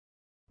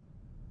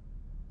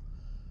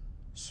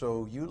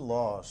So you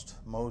lost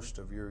most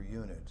of your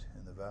unit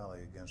in the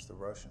valley against the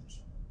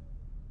Russians.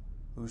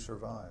 Who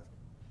survived?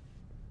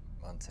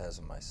 Montez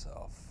and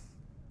myself,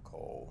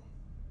 Cole,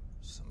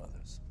 some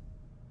others.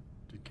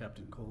 Did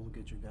Captain Cole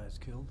get your guys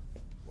killed?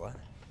 What?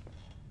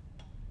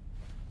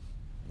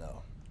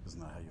 No. Isn't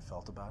that how you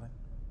felt about it?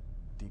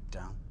 Deep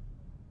down?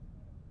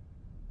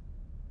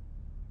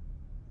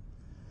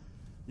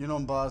 You know,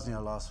 in Bosnia,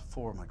 I lost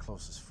 4 of my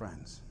closest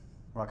friends.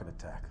 Rocket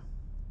attack.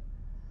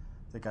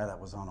 The guy that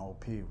was on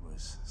OP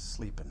was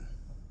sleeping.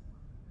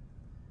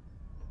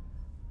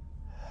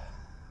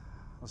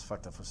 I was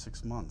fucked up for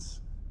 6 months.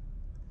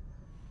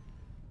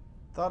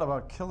 Thought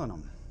about killing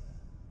him.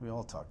 We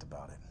all talked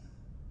about it.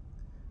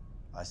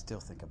 I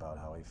still think about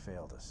how he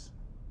failed us.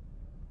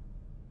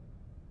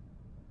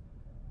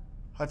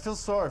 I'd feel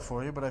sorry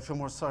for you, but I feel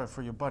more sorry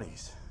for your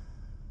buddies.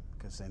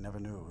 Because they never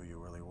knew who you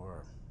really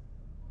were.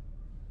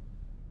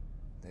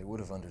 They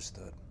would have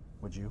understood.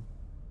 Would you?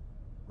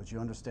 Would you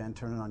understand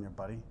turning on your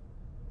buddy?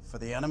 For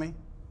the enemy?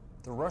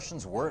 The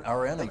Russians weren't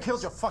our enemies. They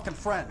killed your fucking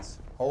friends!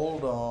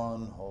 Hold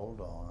on,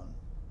 hold on.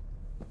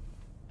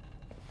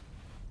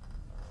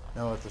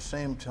 Now, at the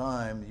same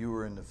time you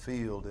were in the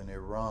field in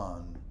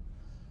Iran,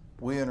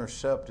 we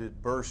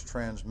intercepted burst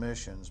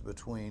transmissions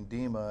between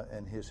Dima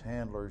and his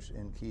handlers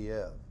in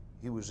Kiev.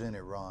 He was in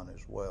Iran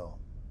as well.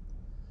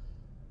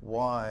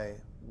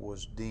 Why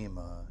was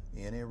Dima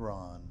in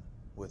Iran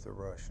with the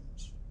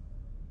Russians?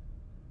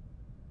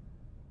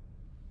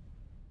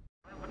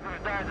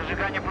 Подтверждаю,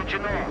 зажигание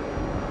включено.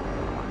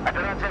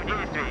 Операция в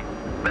действии.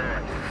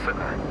 Давай,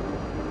 сука.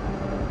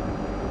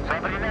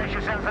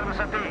 Определяющий сенсор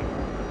высоты.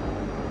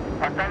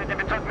 Поставить на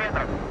 500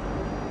 метров.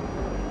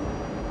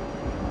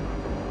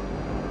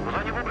 В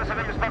зоне выброса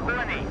будь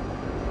спокойный.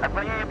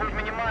 Отклонение будет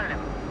минимальным.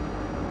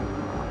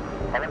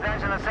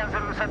 Полагайся на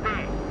сенсор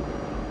высоты.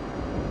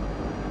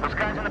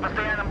 Пускайся на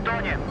постоянном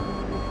тоне.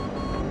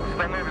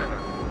 Установлено.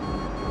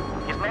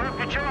 Кислород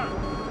включен.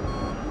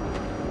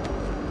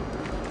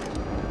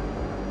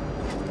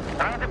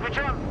 Красный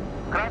включен.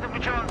 Красный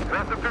включен.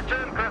 Красный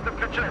включен. Красный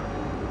включен.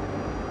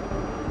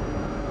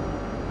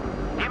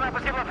 Дима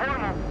опустила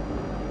форму.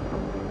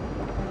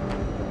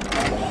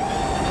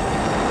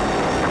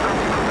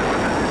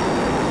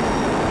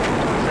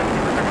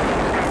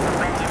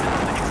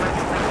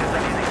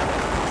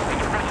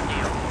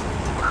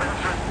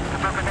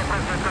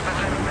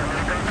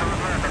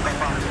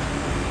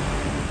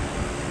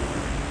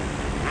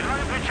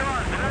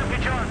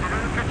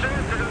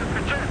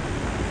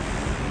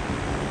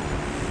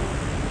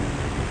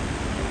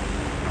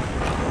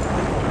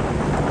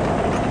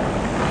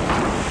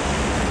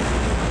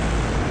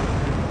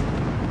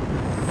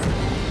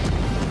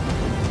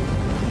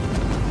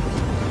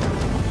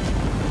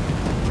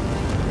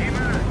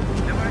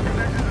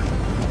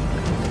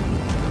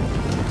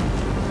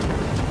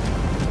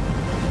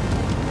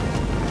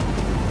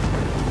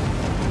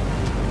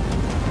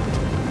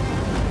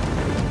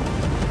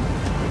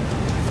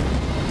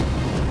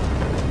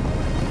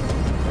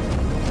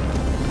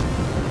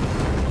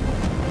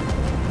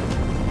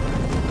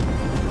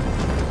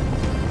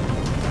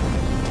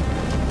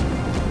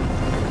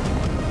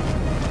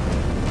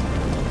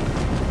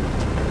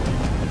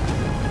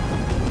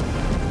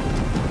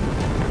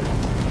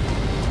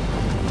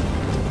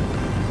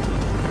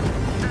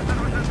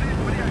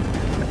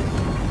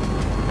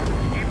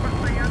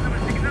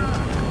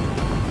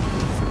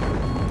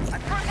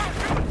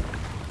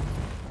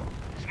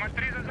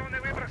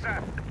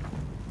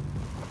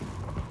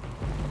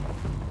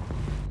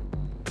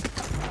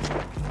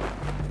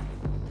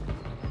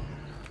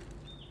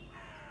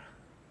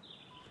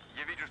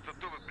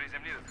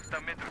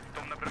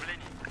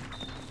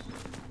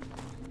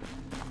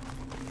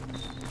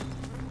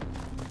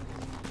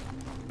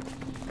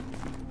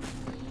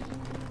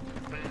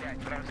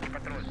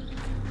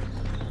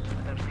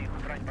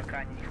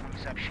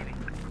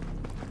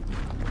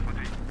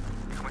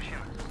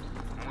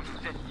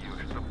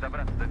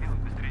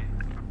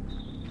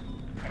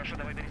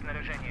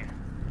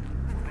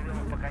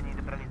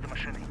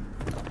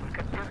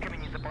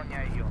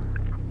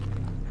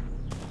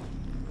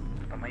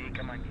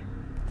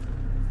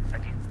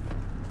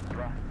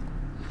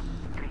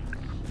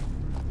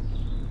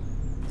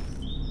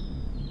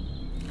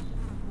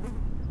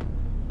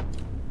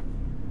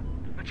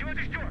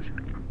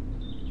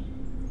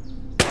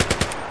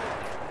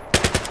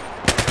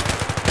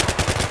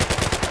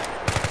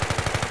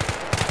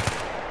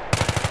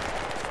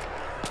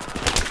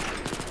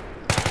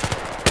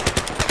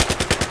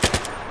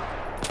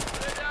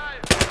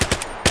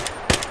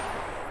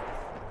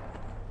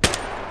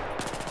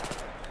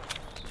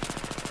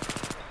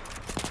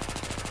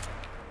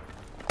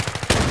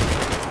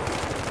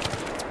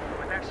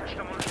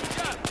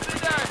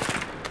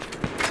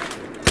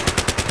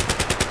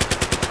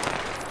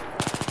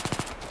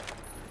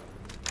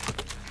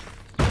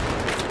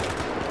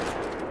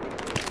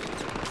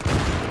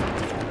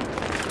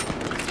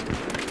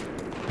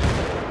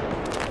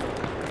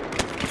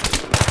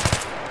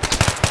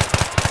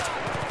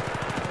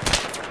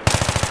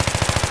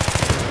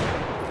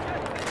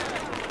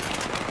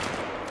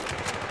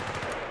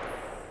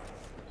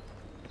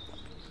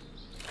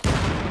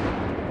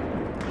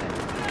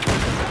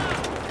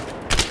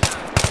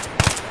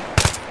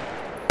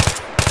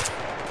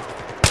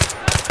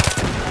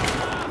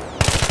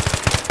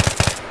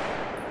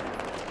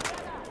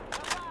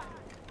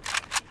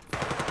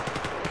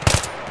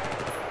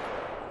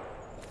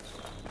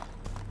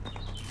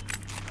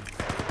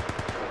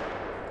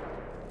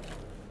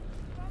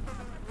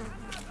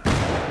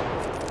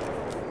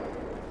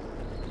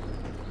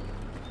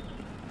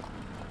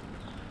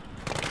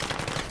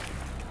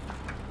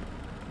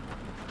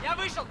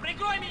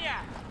 Прикрой меня!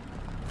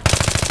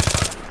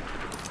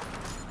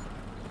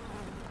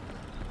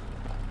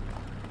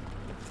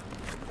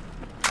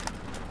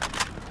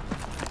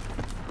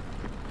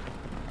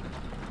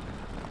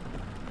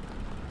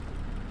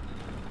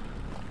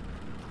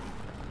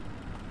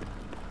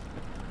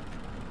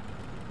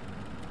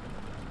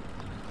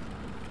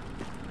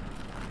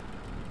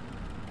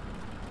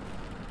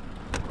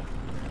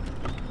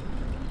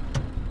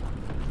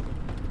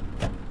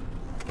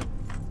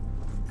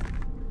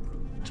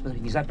 Смотри,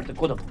 не заперто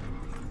кодом.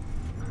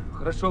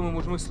 Хорошо, мы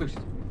можем их слышать.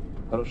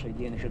 Хорошая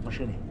идея насчет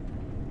машины.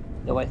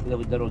 Давай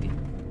следовать дороге.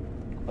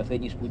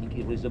 Последние спутники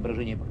его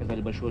изображения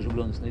показали большую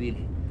оживленность на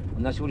вилле.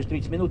 У нас всего лишь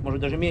 30 минут, может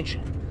даже меньше.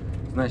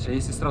 Знаешь, а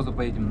если сразу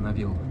поедем на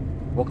виллу?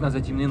 Окна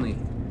затемнены.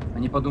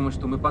 Они подумают,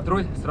 что мы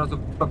патруль, сразу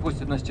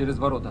пропустят нас через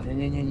ворота.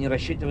 Не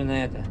рассчитывай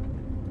на это.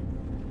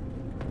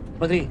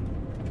 Смотри.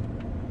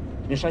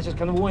 Смешайся с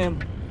конвоем.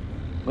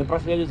 Мы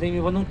проследуем за ними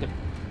внутрь.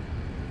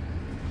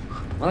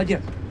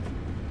 Молодец.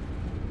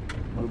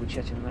 Может быть,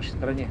 счастье на нашей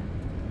стороне.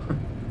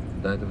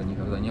 До этого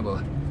никогда не было.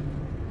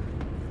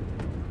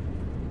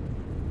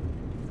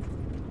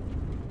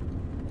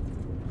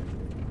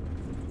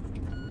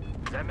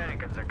 The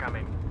Americans are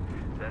coming.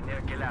 They're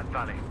near Gilad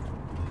Valley.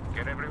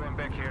 Get everyone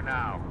back here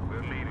now.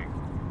 We're leaving.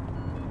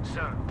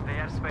 Sir, the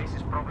airspace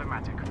is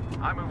problematic.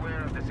 I'm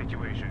aware of the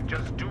situation.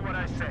 Just do what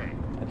I say.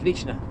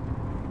 Отлично.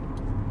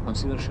 Он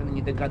совершенно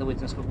не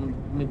догадывается, насколько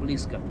мы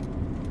близко.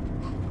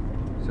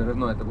 Все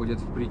равно это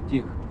будет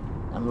впритик.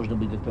 Нам нужно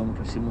быть готовым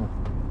ко всему.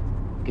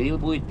 Кирилл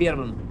будет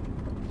первым.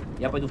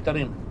 Я пойду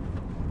вторым.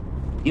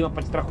 Дима,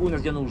 подстрахуй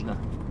нас, где нужно.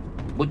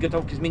 Будь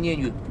готов к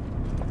изменению.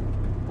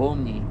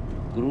 Помни,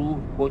 ГРУ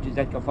хочет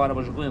взять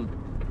Кафарова живым.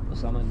 Но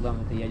самое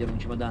главное, это ядерный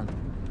чемодан.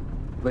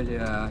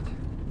 Блядь.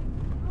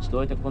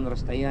 Стой так на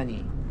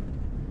расстоянии.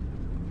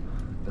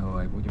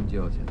 Давай, будем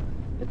делать это.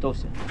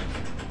 Готовься.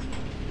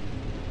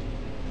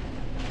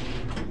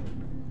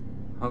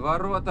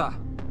 Ворота!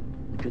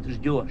 Ну что ты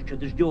ждешь? Что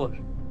ты ждешь?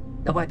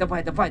 Давай,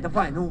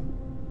 ну.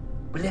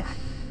 Блядь.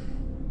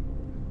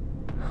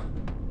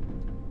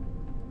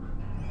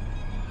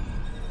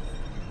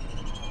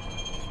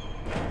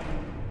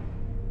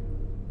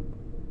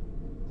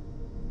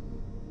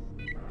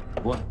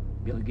 Вон,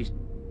 белый гисть.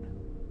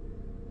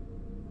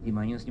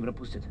 Дима, они нас не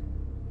пропустят.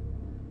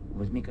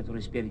 Возьми,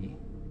 который спереди.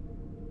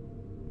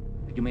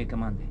 Жди моей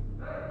команды.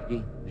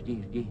 Жди.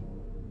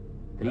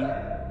 3,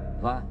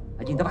 2,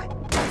 1, давай!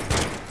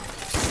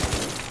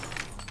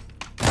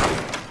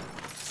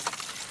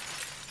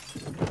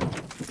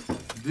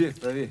 Дверь,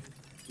 проверь.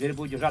 Дверь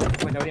будет держаться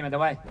какое-то время,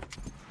 давай.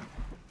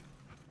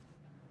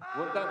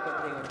 Вот там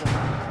контейнер.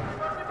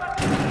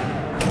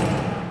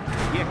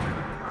 Ехали.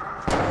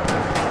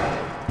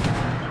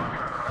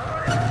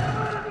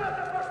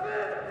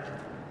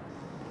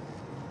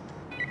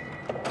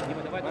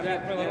 Дима, давай туда,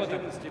 открой ворота.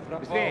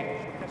 Быстрее.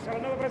 Это все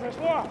равно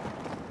произошло.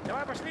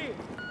 Давай, пошли.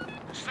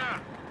 Sir,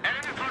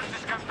 enemy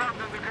forces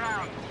confirmed on the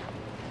ground.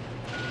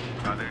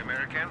 Are they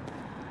American?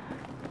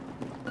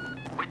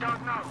 We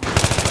don't know.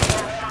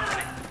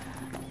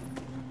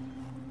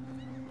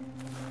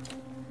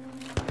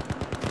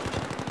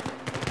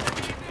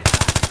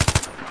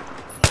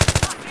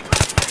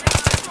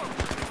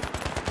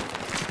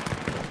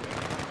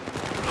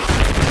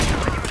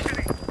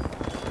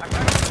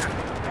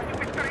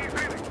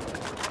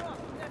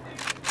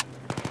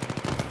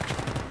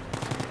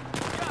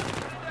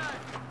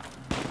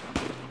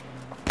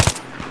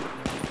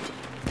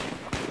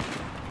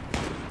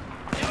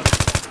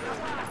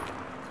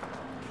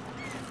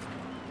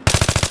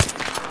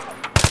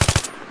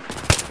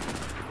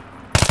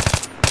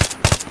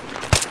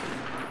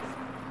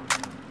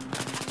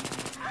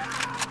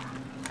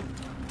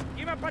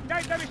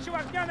 Поддай давящего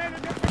огня на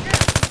этот РПГ!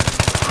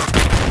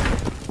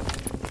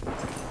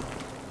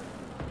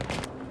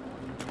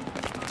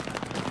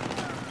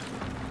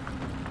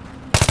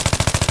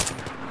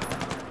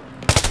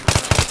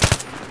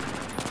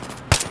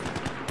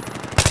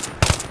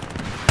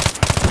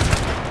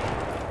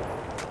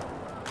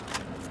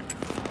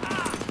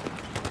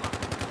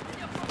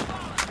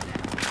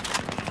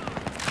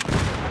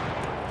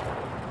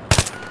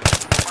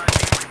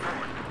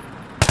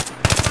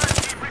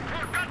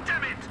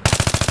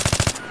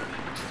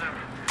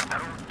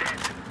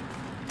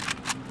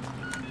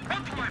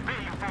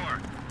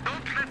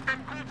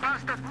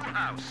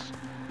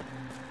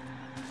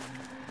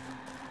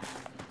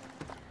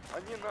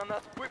 Они на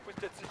нас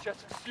выпустят сейчас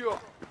все.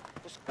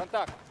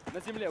 Контакт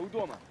на земле у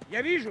дома.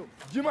 Я вижу!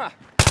 Дима!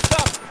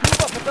 Там!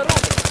 Люба по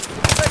дороге!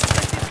 Попытайся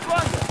найти с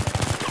фланга!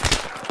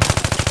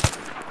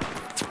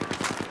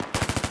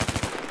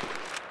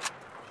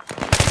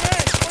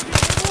 Эй, против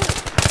него!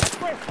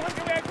 Какой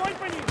фланговый огонь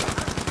по ним!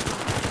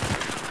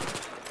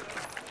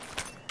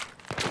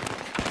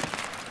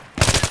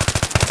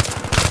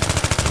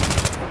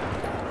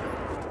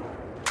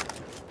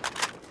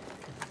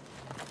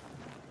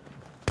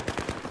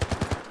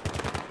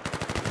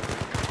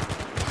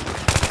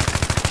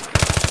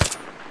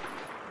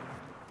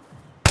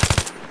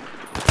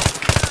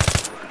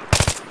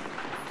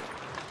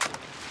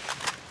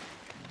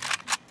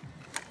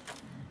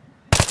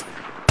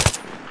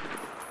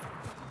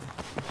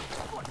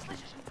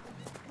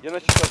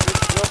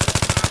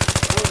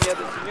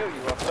 Сохранил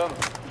его охрану.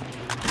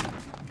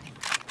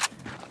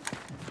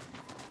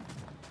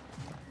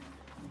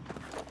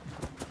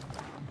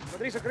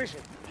 Смотри за крышей.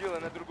 Дело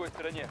на другой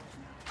стороне.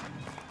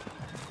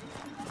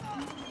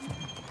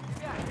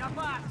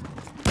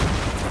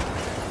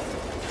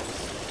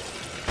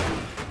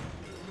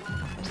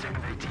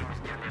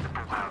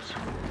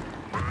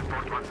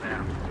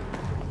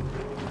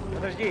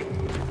 Подожди,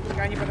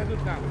 пускай они подойдут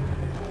к нам.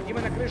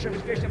 Дима на крыше,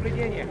 обеспечь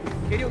наблюдение.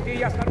 Кирилл, ты и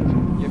я снаружи.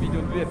 Я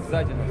видел дверь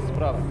сзади нас,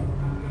 справа.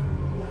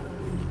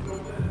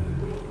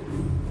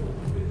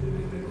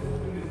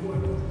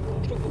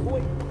 Что,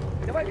 глухой?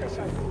 Давай,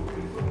 красавец.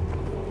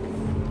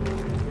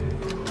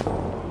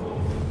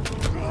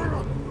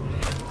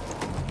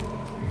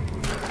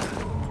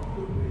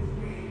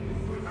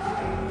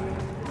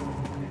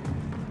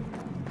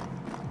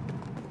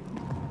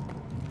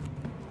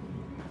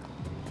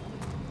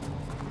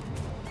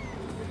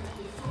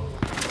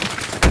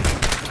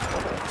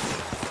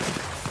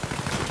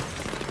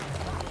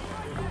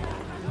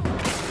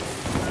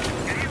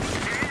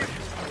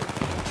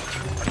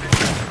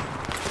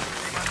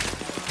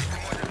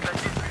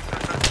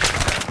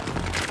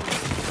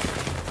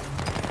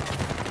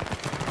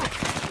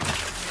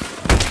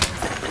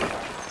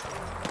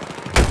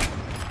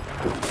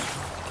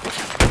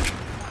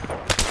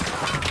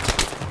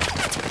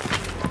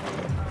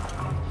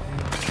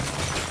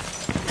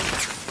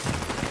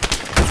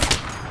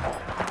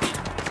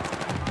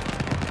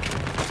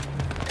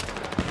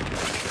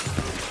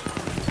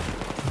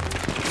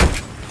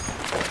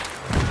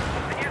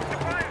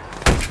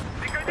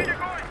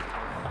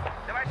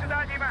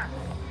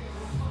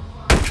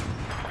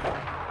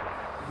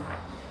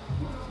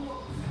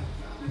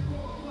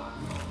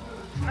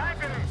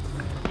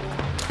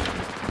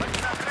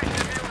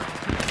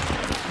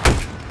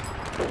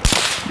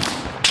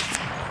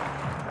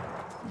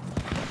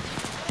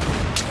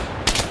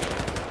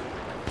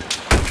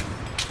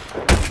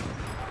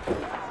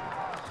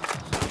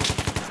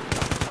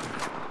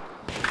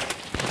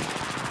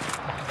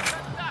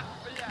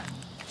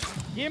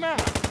 Дима,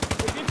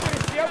 убить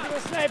перестрелку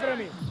с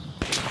снайперами.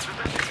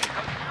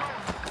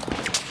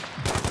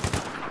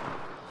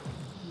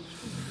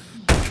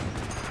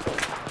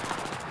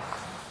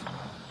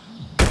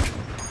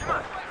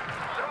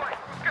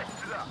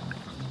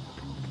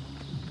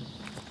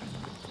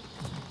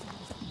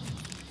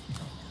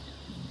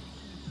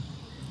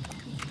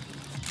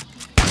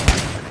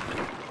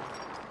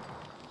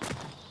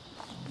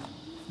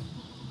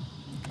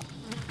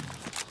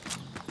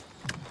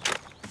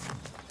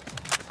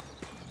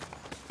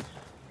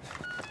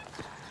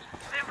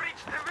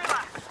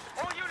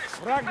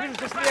 Враг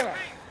движется слева.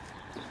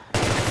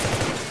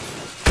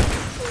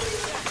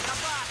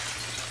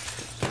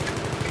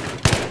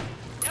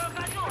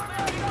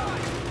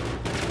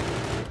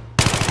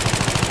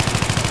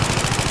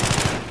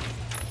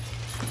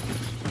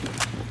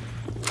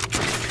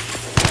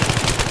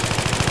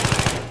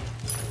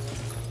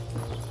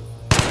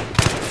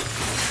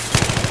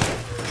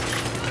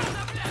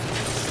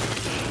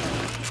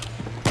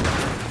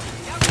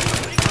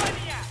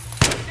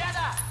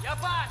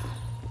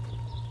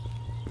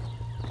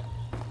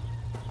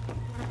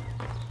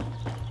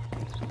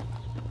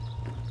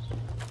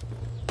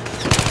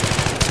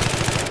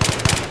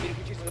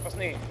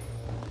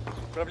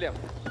 Проблем.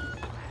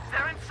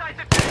 They're inside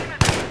the perimeter.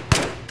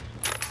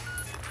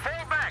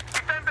 Fall back.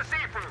 Defend the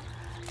seafood.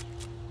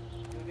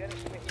 Ты уверен,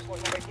 что мы их не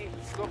сможем обойти?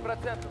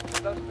 100%. Мы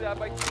должны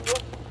обойти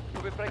дом,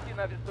 чтобы пройти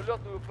на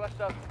вертолетную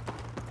площадку.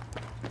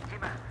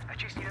 Дима,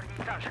 очисти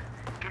верхний этаж.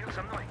 Кирилл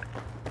со мной.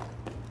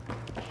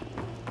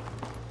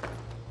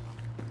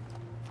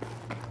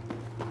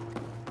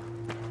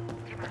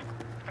 Дима,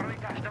 второй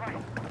этаж, давай.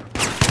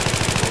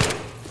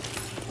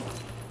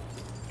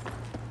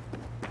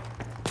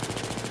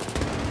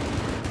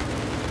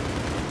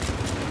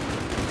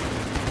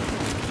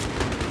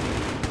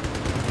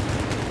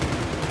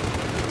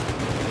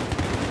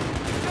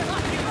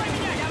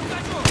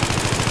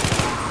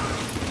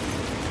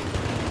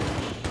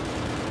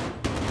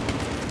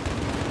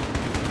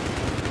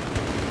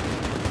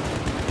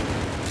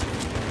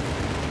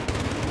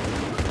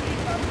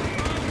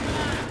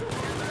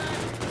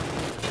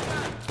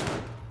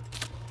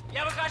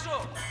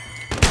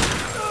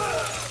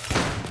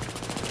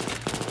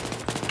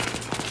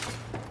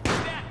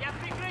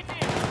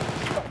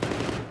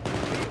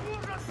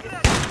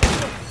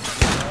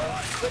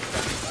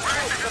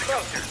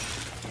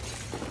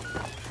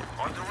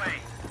 On the way.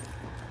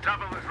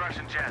 Trouble with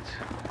Russian jets.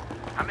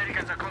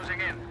 Americans are closing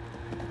in.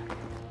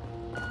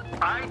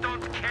 I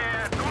don't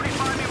care.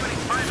 Notify me when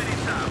it's 5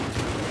 minutes out.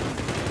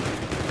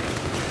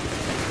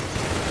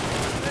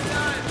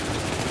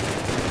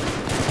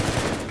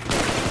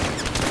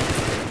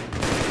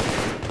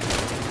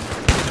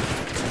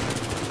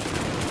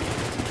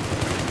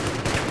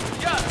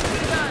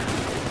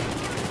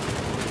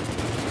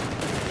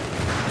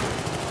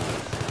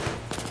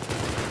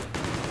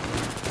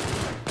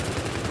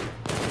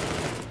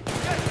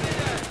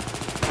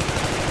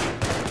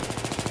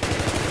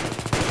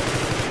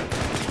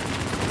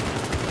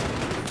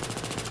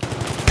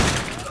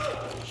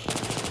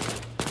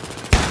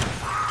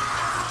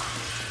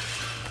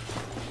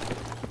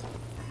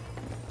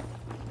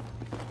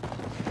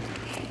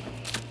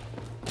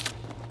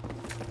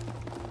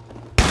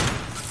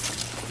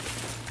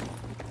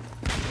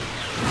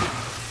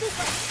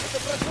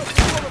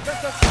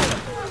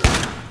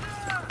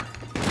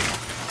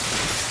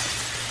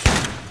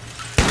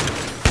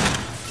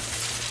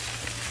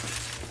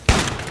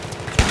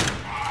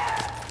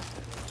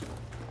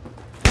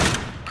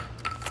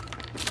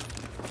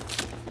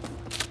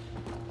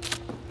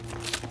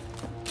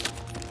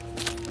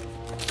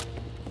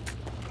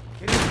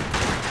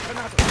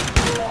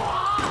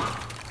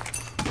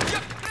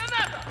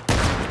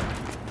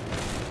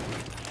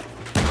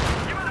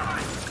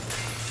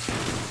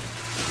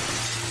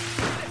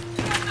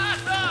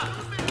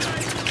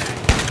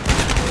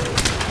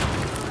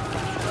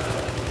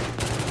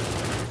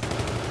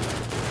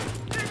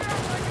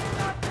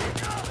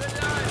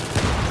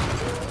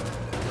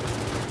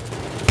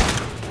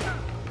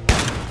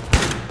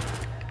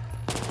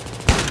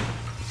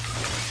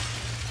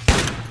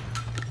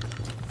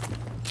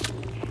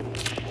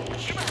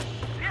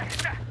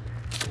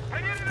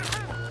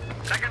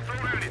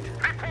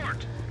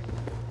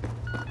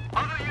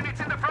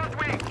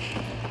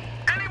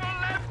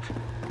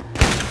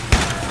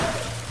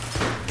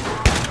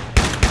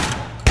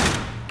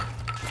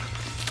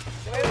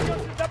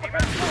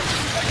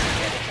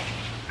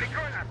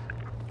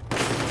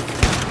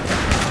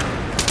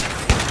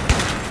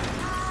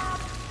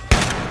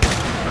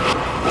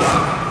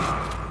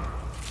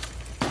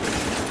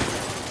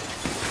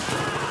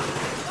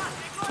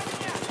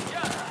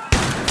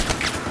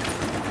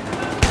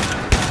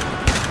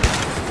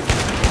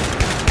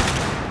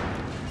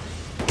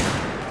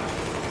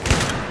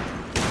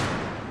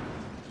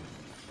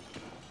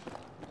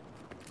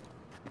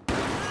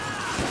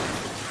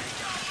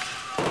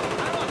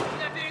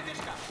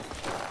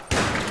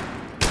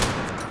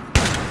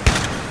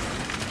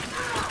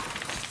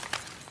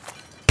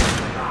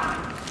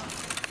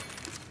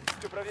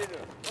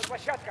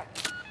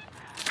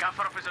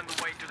 Kaffarov is on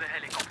the way to the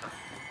helicopter.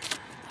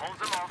 Hold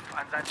them off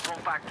and then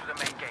pull back to the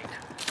main gate.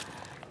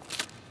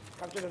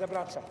 Как туда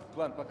добраться?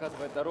 План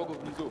показывает дорогу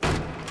внизу.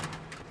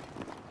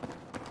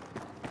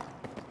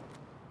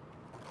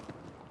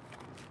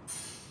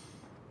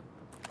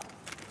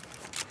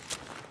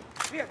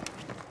 Свет!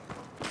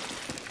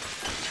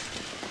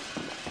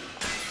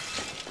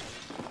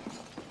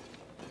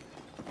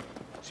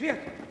 Свет!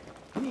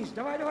 Вниз,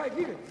 давай, давай,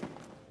 двигай!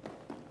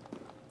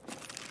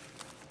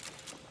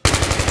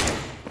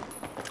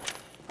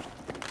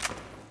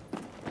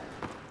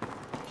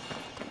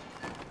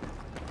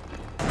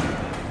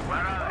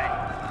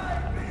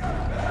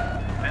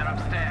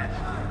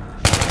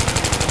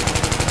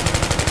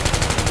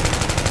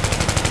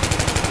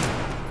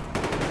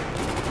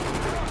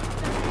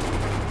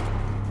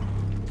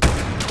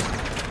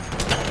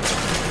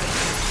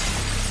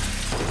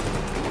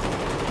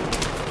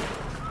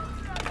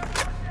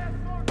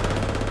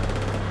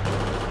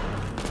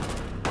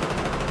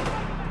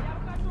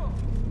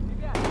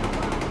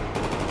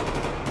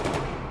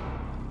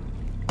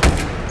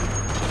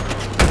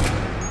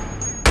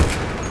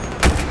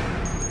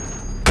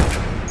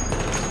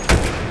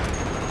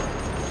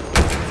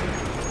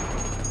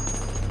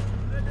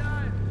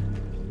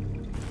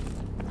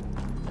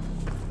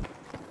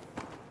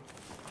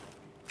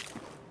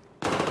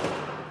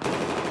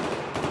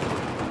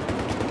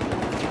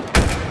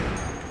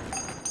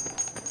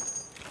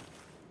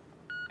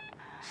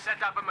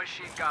 Set up a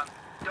machine gun.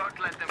 Don't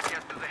let them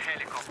get to the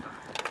helicopter.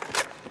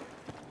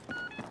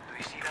 Do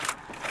you see them?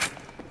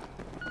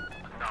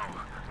 No,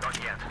 not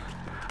yet.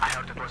 I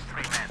heard it was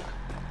 3 men.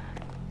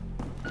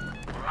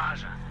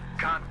 Raja,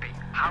 can't be.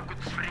 How could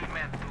 3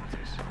 men do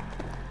this?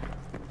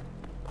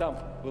 Там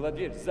была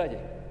дверь сзади.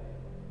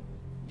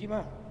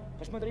 Дима,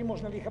 посмотри,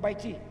 можно ли их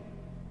обойти.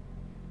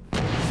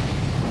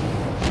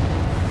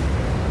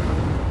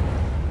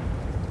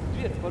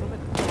 Дверь, пару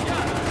метров.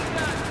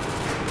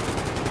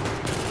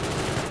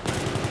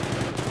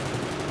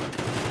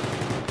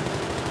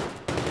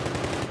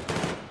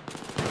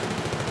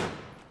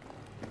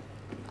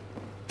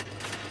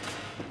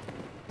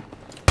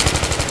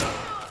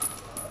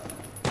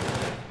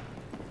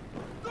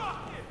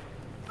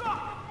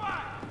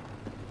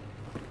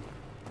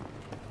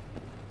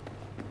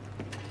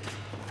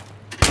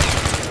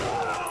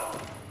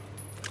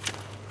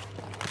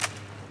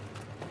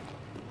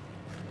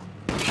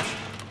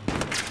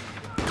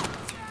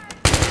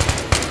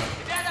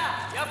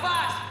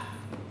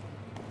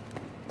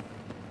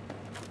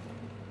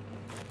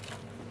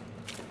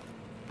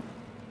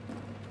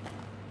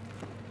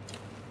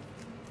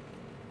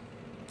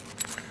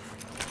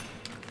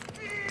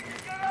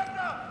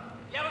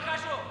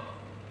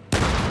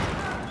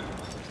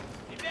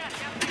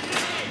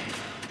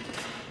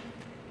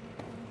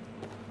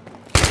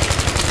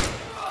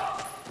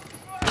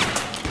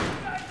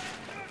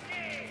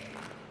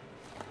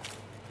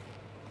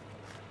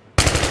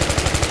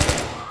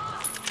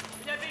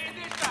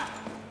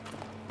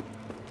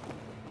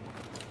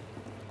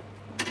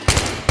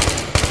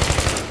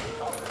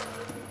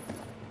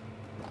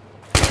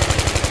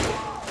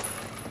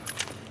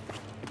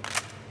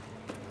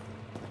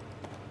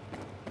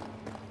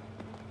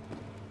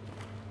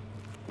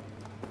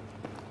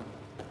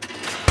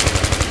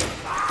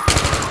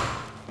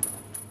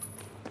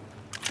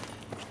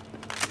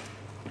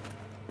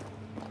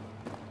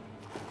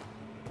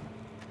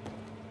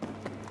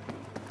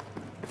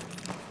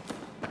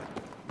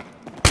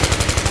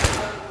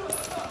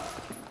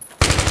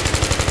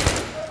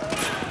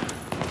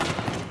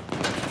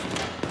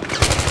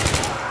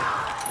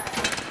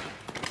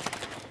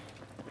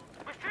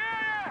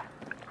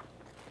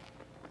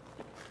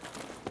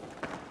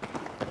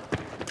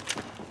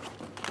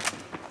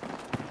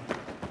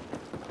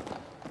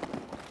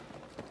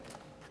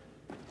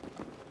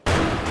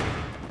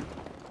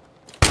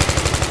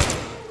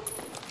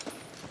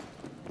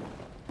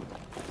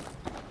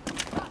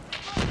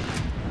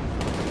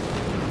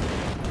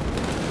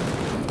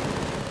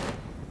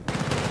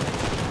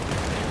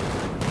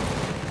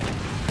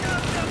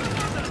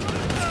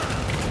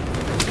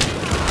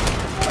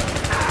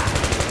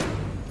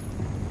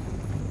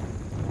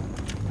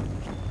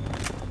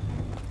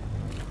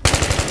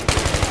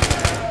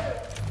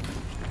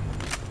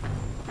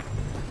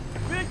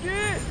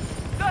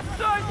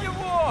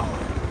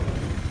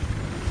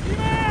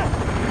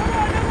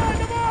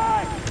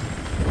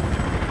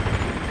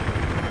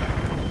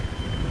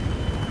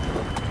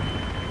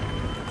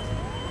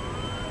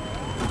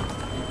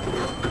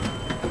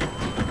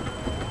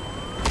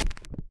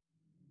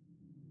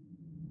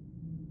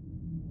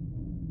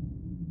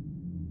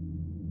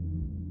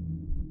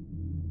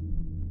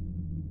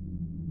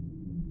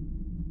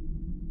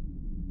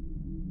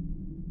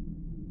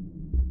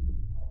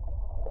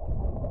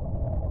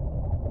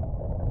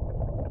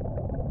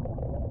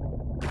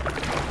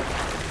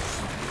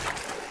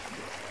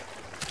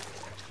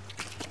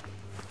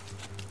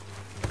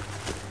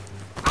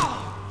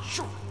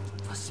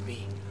 must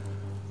be.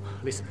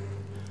 Listen,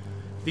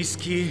 this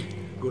key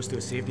goes to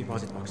a safe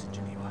deposit box in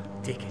Geneva.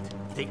 Take it.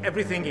 Take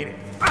everything in it.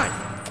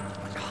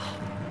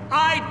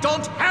 I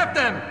don't have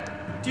them!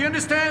 Do you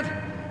understand?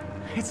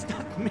 It's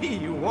not me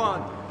you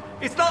want.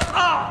 It's not...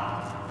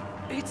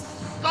 It's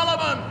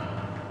Solomon!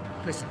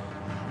 Listen,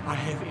 I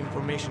have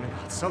information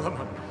about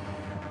Solomon.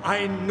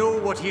 I know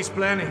what he's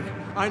planning.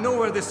 I know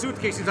where the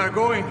suitcases are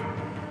going.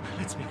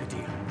 Let's make a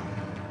deal.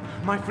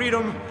 My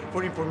freedom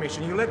for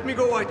information. You let me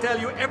go, I tell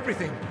you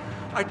everything.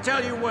 I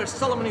tell you where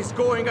Solomon is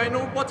going. I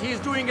know what he's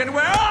doing and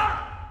where...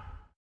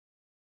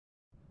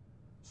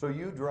 So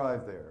you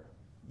drive there.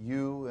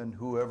 You and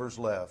whoever's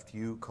left,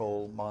 you,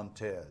 Cole,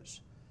 Montez.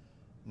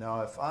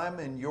 Now, if I'm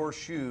in your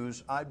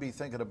shoes, I'd be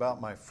thinking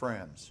about my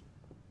friends.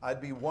 I'd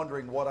be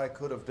wondering what I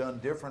could have done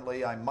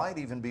differently. I might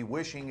even be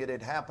wishing it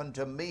had happened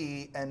to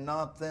me and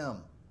not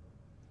them.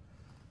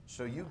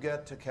 So you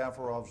get to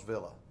Kaffarov's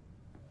villa,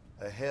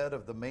 ahead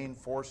of the main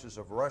forces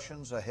of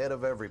Russians, ahead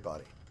of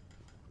everybody.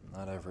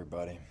 Not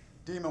everybody.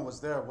 Dima was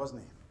there,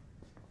 wasn't he?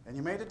 And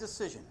you made a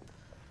decision.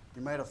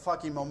 You made a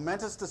fucking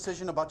momentous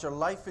decision about your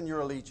life and your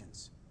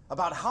allegiance.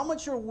 About how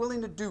much you're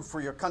willing to do for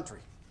your country.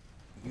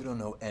 You don't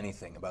know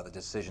anything about the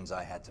decisions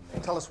I had to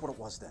make. Tell us what it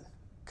was then.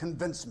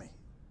 Convince me.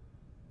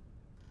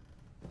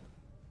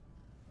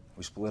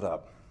 We split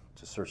up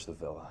to search the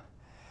villa.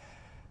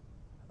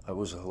 I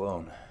was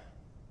alone.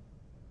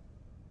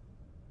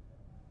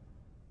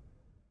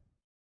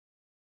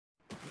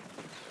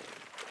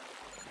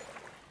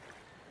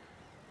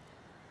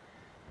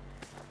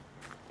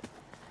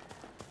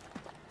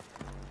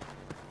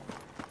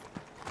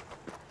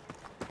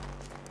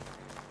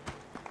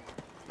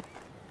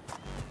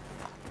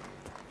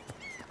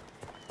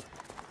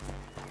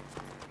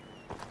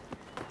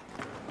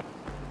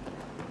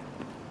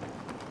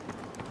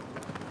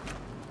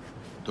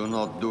 Do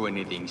not do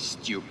anything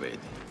stupid.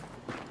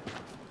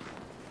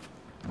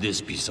 This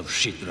piece of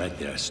shit right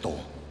there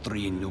stole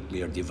 3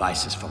 nuclear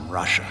devices from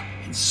Russia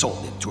and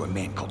sold it to a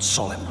man called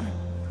Solomon.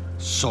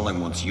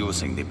 Solomon's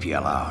using the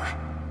PLR.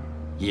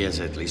 He has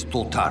at least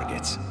 2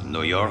 targets,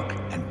 New York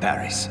and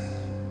Paris.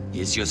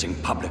 He's using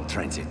public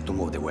transit to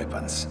move the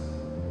weapons.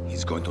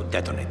 He's going to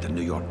detonate the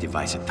New York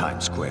device at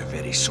Times Square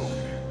very soon.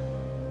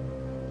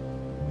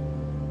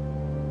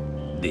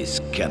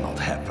 This cannot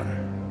happen.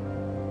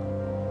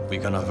 We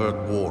can avert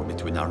war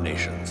between our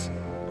nations.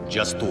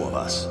 Just 2 of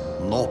us.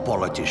 No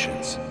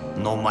politicians.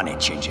 No money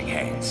changing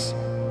hands.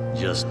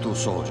 Just 2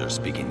 soldiers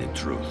speaking the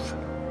truth.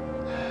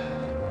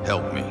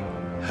 Help me.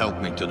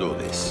 Help me to do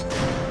this.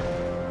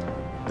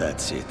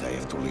 That's it. I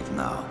have to leave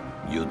now.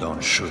 You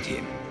don't shoot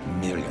him.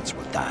 Millions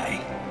will die.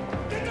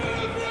 Get down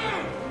on the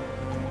ground!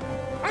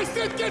 I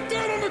said get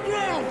down on the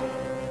ground!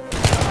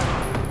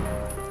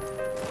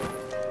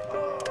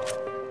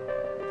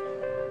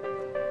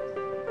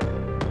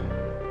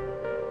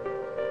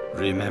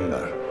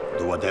 Remember,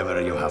 do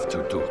whatever you have to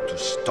do to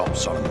stop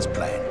Solomon's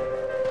plan.